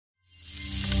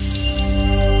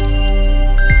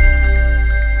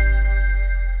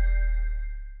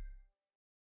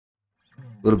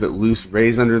A little bit loose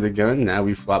raise under the gun. Now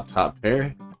we flop top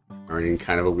pair. Are in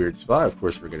kind of a weird spot. Of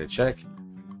course, we're going to check.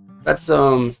 That's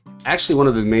actually one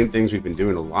of the main things we've been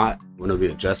doing a lot. One of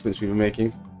the adjustments we've been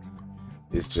making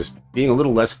is just being a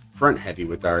little less front heavy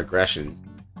with our aggression.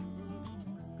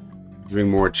 Doing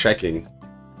more checking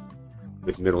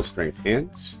with middle strength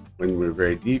hands when we're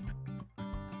very deep.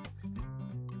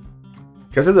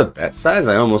 Because of the bet size,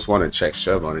 I almost want to check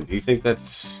shove on it. Do you think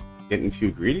that's getting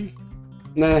too greedy?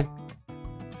 Nah.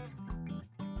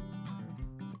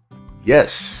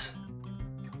 Yes.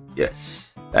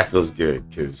 Yes. That feels good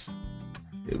because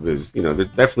it was, you know, there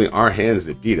definitely are hands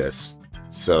that beat us.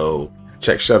 So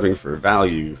check shoving for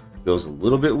value feels a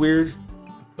little bit weird.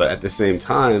 But at the same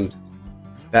time,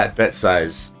 that bet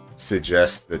size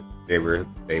suggests that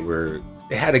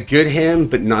they had a good hand,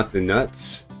 but not the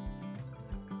nuts.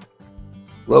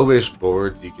 Lowish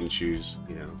boards, you can choose,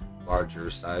 you know, larger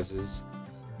sizes.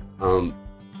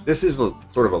 This is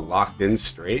sort of a locked-in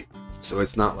straight, so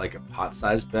it's not like a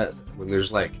pot-sized bet. When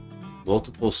there's like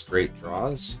multiple straight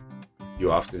draws,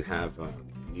 you often have an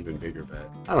even bigger bet.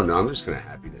 I don't know. I'm just kind of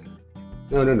happy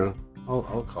to. No.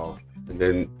 I'll call. And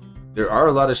then there are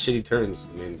a lot of shitty turns.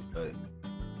 I mean, but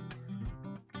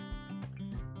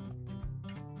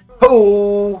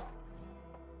oh.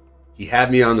 He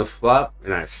had me on the flop,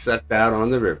 and I sucked out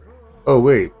on the river. Oh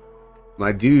wait,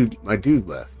 my dude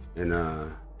left, and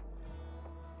the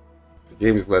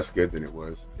game's less good than it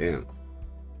was. Damn,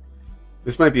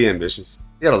 this might be ambitious.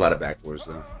 He got a lot of backdoors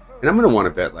though, and I'm gonna want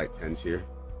to bet like tens here.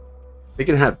 They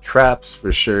can have traps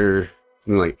for sure,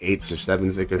 something like eights or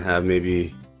sevens. They could have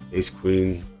maybe ace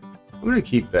queen. I'm gonna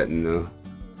keep betting though.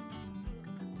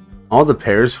 All the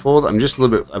pairs fold. I'm just a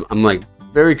little bit. I'm like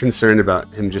very concerned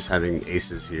about him just having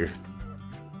aces here.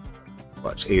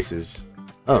 Watch aces.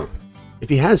 Oh, if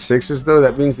he has sixes though,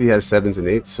 that means he has sevens and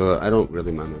eights, so I don't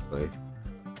really mind my play.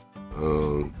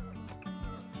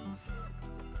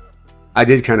 I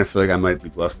did kind of feel like I might be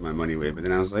bluffing my money away, but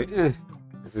then I was like,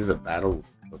 this is a battle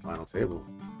of the final table.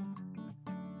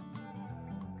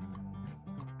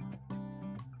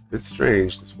 It's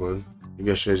strange, this one.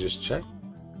 Maybe I should have just checked.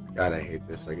 God, I hate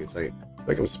this. Like, it's like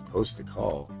I'm supposed to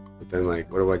call, but then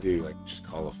like, what do? Like, just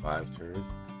call a 5 turn?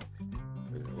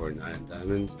 Or 9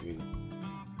 diamonds. I mean,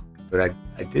 but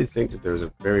I did think that there was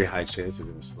a very high chance of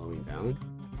them slowing down.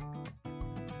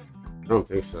 I don't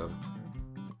think so.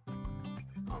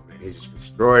 Oh man, he just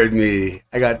destroyed me.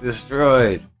 I got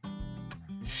destroyed.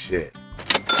 Shit.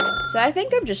 So I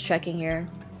think I'm just checking here.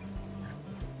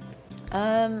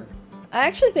 I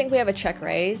actually think we have a check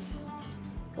raise,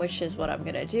 which is what I'm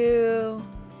gonna do.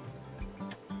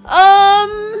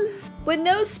 With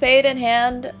no spade in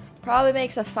hand, probably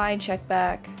makes a fine check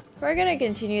back. We're gonna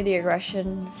continue the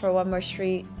aggression for one more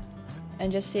street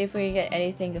and just see if we can get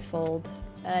anything to fold.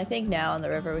 And I think now on the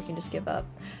river we can just give up.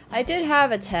 I did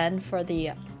have a 10 for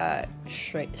the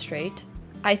straight.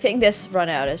 I think this run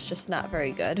out is just not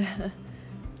very good.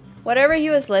 Whatever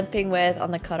he was limping with on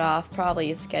the cutoff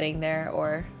probably is getting there,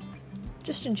 or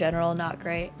just in general not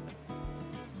great.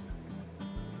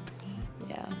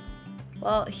 Yeah.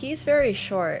 Well, he's very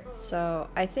short, so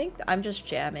I think I'm just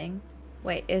jamming.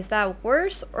 Wait, is that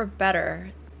worse or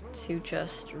better to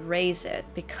just raise it?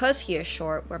 Because he is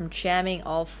short, where I'm jamming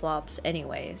all flops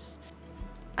anyways.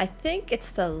 I think it's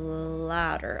the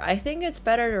latter. I think it's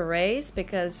better to raise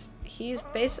because he's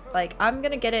basically like, I'm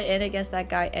gonna get it in against that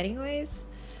guy anyways.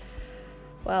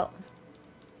 Well.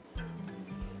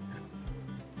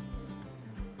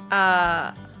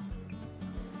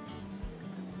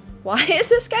 Why is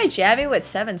this guy jamming with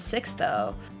 7-6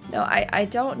 though? No, I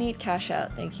don't need cash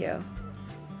out, thank you.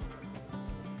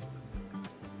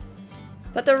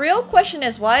 But the real question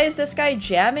is, why is this guy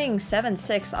jamming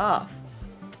 7-6 off?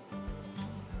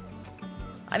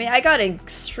 I mean, I got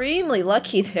extremely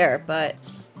lucky there, but...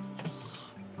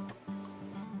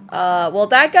 well,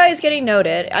 that guy is getting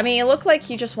noted. I mean, it looked like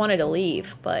he just wanted to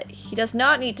leave, but he does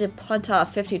not need to punt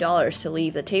off $50 to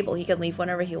leave the table. He can leave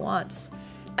whenever he wants.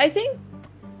 I think...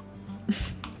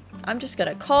 I'm just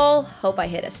gonna call, hope I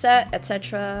hit a set,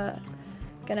 etc.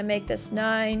 Gonna make this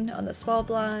 9 on the small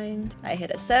blind. I hit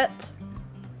a set.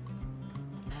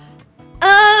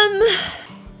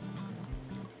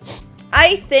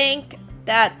 I think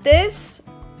that this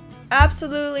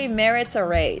absolutely merits a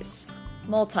raise.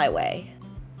 Multi-way.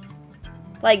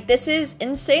 Like, this is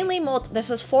insanely this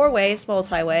is 4 ways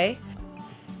multi-way.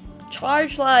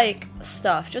 Charge like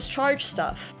stuff. Just charge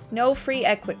stuff. No free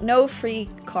no free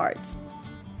cards.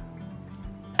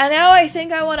 And now I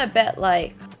think I want to bet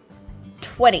like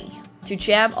 20 to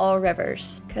jam all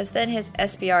rivers, because then his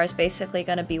SBR is basically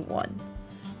going to be 1.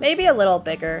 Maybe a little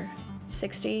bigger,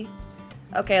 60.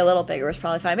 Okay, a little bigger was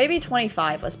probably fine. Maybe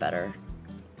 25 was better.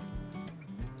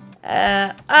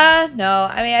 No.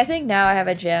 I mean, I think now I have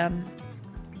a jam.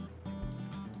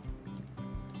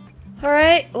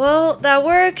 Alright, well, that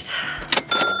worked.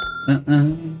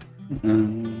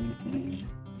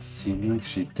 Seemed like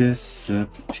she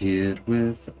disappeared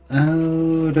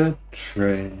without a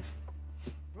trace.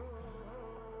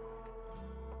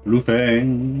 Blue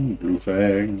Fang, Blue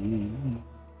Fang.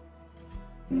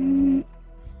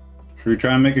 Should we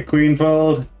try and make a queen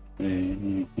fold?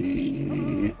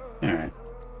 Maybe. Alright.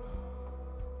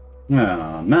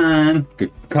 Oh man,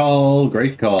 good call,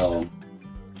 great call.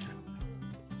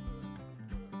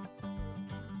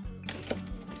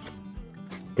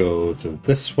 Go to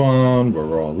this one,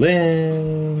 we're all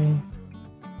in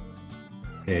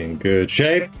good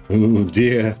shape. Oh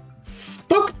dear,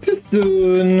 spoke too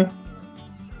soon.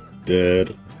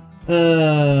 Dead.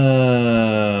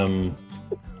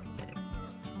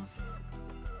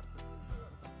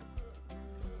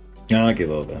 I'll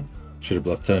give over. Should have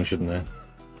bluffed turn, shouldn't I?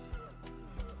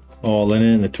 All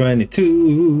in the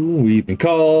 22, we've been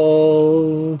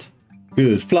called.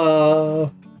 Good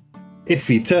flop.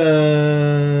 Iffy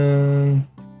turn.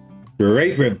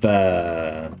 Great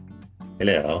river.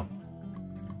 Hello.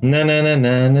 Na na na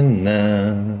na na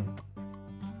na.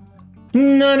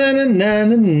 Na na na na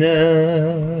na na.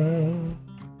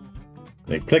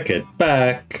 They click it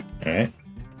back. Alright.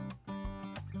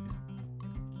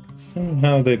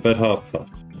 Somehow they bet half pot.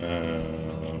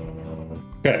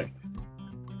 Okay.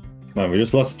 Man, we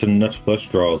just lost to nut flush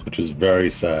draws, which is very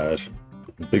sad.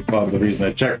 A big part of the reason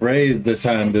I check raised this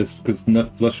hand is because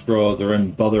nut flush draws are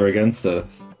in bother against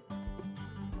us.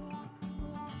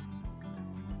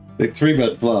 Big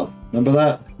 3-bet flop. Remember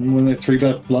that? When they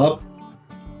 3-bet flop?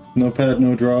 No pad,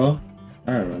 no draw?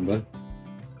 I remember.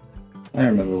 I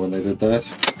remember when they did that.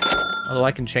 Although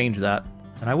I can change that,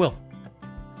 and I will.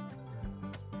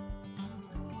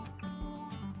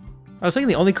 I was thinking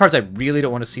the only cards I really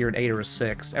don't want to see are an 8 or a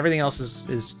 6. Everything else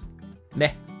is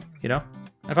meh, you know?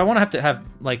 If I want to have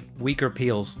like weaker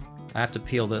peels, I have to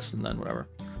peel this and then whatever.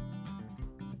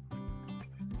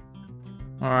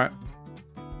 Alright.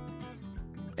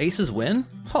 Aces win?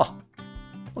 Huh.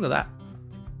 Look at that.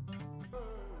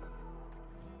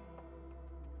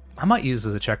 I might use this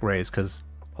as a check raise because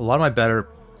a lot of my better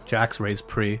jacks raise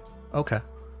pre. Okay.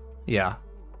 Yeah.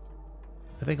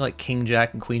 I think like King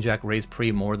Jack and Queen Jack raise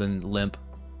pre more than limp.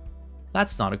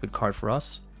 That's not a good card for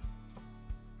us.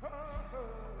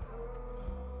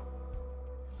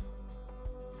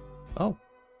 Oh.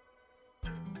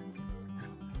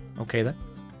 Okay then.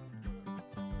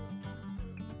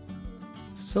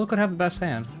 Still could have the best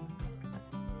hand.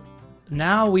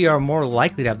 Now we are more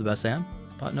likely to have the best hand,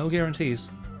 but no guarantees.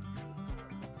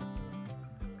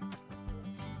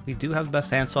 We do have the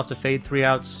best hand, so I'll have to fade 3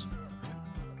 outs.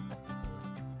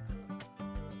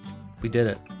 We did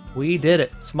it. We did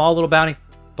it. Small little bounty,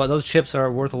 but those chips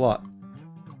are worth a lot.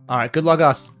 Alright, good luck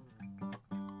us.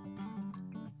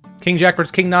 King Jack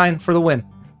versus King 9 for the win.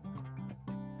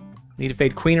 Need to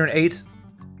fade Queen or an 8.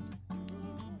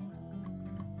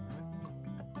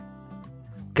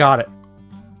 Got it.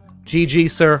 GG,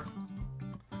 sir.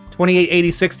 28,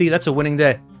 80, 60. That's a winning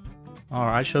day.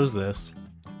 Alright, I chose this.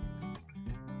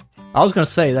 I was going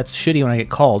to say that's shitty when I get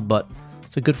called, but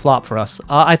it's a good flop for us.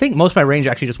 I think most of my range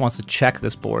actually just wants to check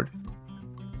this board.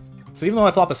 So even though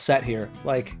I flop a set here,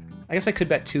 like, I guess I could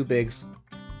bet 2 bigs.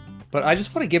 But I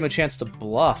just want to give him a chance to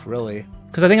bluff, really.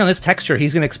 Because I think on this texture,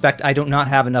 he's going to expect I do not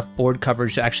have enough board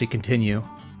coverage to actually continue.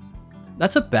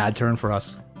 That's a bad turn for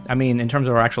us. I mean, in terms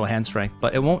of our actual hand strength.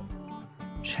 But it won't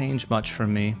change much for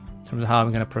me in terms of how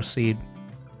I'm going to proceed.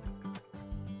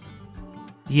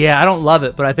 Yeah, I don't love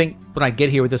it, but I think when I get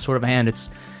here with this sort of hand,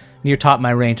 it's near top of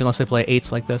my range, unless I play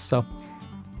 8s like this, so...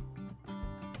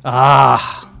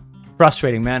 Ah,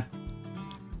 frustrating, man.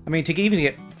 I mean, to even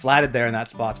get flatted there in that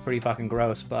spot's pretty fucking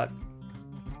gross, but...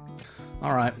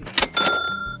 Alright.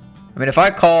 I mean, if I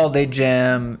call, they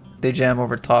jam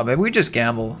over top. Maybe we just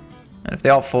gamble. And if they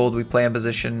all fold, we play in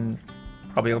position.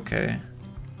 Probably okay.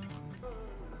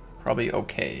 Probably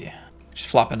okay. Just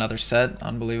flop another set.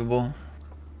 Unbelievable.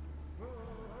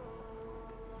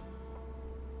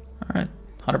 Alright.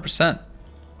 100%.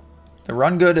 The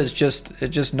run good is just, it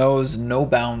just knows no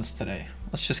bounds today.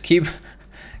 Let's just keep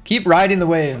riding the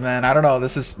wave, man. I don't know.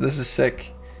 This is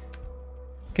sick.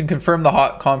 Can confirm the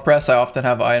hot compress. I often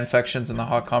have eye infections and the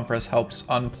hot compress helps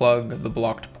unplug the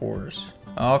blocked pores.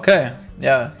 Okay.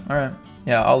 Yeah. All right.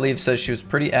 Yeah. Olive says she was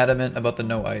pretty adamant about the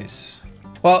no ice.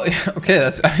 Well, okay.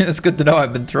 That's good to know.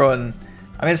 I've been throwing,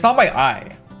 I mean, it's not my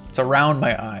eye. It's around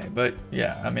my eye, but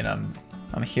yeah, I mean,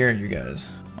 I'm hearing you guys.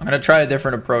 I'm going to try a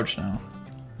different approach now.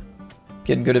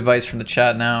 Getting good advice from the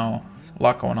chat now. A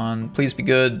lot going on. Please be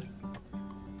good.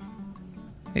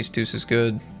 Ace deuce is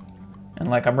good. And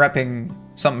like I'm repping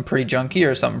something pretty junky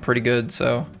or something pretty good,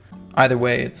 so either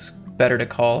way it's better to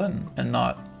call and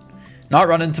not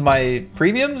run into my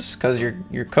premiums because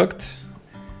you're cooked.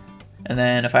 And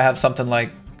then if I have something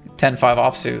like 10-5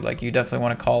 offsuit, like you definitely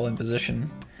want to call in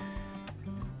position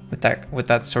with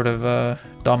that sort of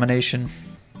domination.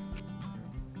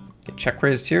 Get check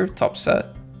raised here, top set.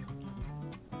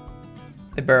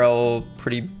 They barrel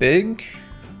pretty big.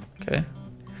 Okay.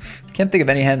 Can't think of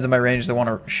any hands in my range that want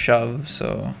to shove,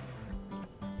 so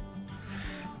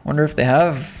wonder if they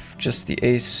have just the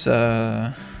ace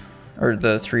or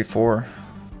the 3-4.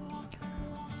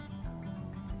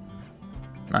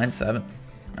 9-7.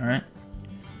 All right.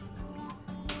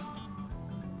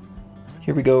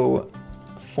 Here we go.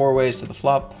 4 ways to the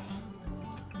flop.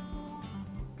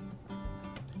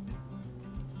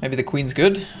 Maybe the queen's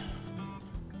good.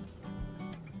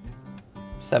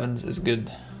 7s is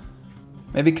good.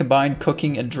 Maybe combine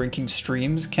cooking and drinking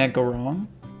streams. Can't go wrong.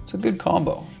 It's a good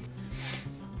combo.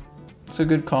 It's a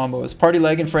good combo. Is party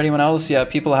lagging for anyone else? Yeah,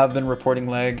 people have been reporting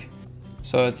lag.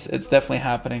 So it's definitely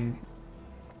happening.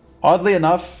 Oddly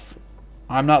enough,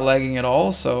 I'm not lagging at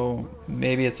all, so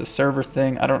maybe it's a server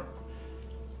thing.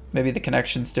 Maybe the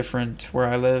connection's different where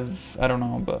I live. I don't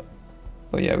know, but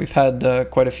yeah, we've had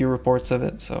quite a few reports of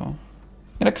it, so I'm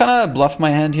gonna kind of bluff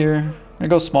my hand here. I'm gonna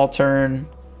go small turn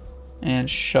and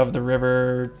shove the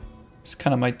river. It's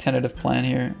kind of my tentative plan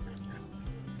here.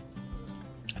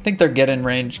 I think their get in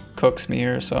range cooks me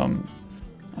here, so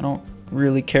I don't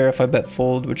really care if I bet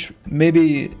fold, which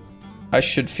maybe I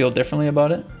should feel differently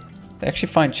about it. They actually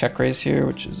find check raise here,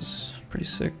 which is pretty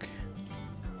sick.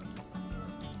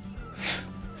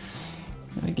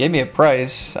 They gave me a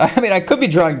price. I mean, I could be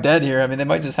drawing dead here. I mean, they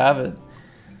might just have it.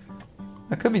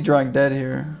 I could be drawing dead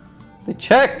here. They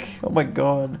check. Oh my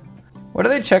god. What are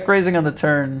they check raising on the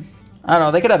turn? I don't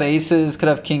know. They could have aces, could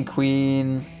have king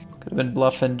queen, could have been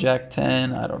bluffing jack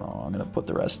 10. I don't know. I'm gonna put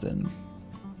the rest in.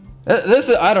 This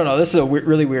is, I don't know. This is a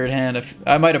really weird hand. If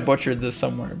I might have butchered this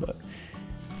somewhere, but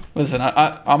listen,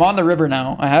 I'm on the river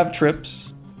now. I have trips.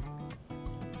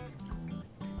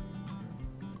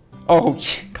 Oh,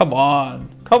 come on.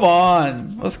 Come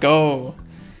on. Let's go.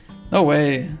 No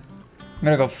way. I'm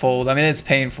gonna go fold. I mean, it's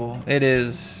painful. It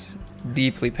is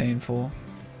deeply painful.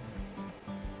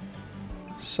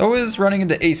 So is running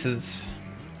into aces.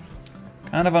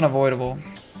 Kind of unavoidable.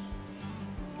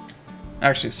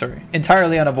 Actually, sorry.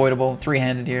 Entirely unavoidable.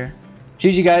 Three-handed here.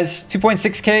 GG, guys.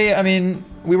 2.6k. I mean,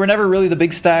 we were never really the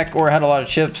big stack or had a lot of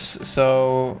chips,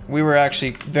 so we were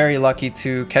actually very lucky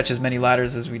to catch as many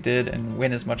ladders as we did and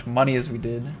win as much money as we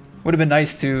did. Would have been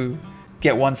nice to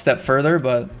get one step further,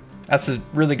 but that's a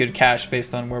really good cash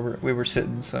based on where we were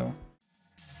sitting, so...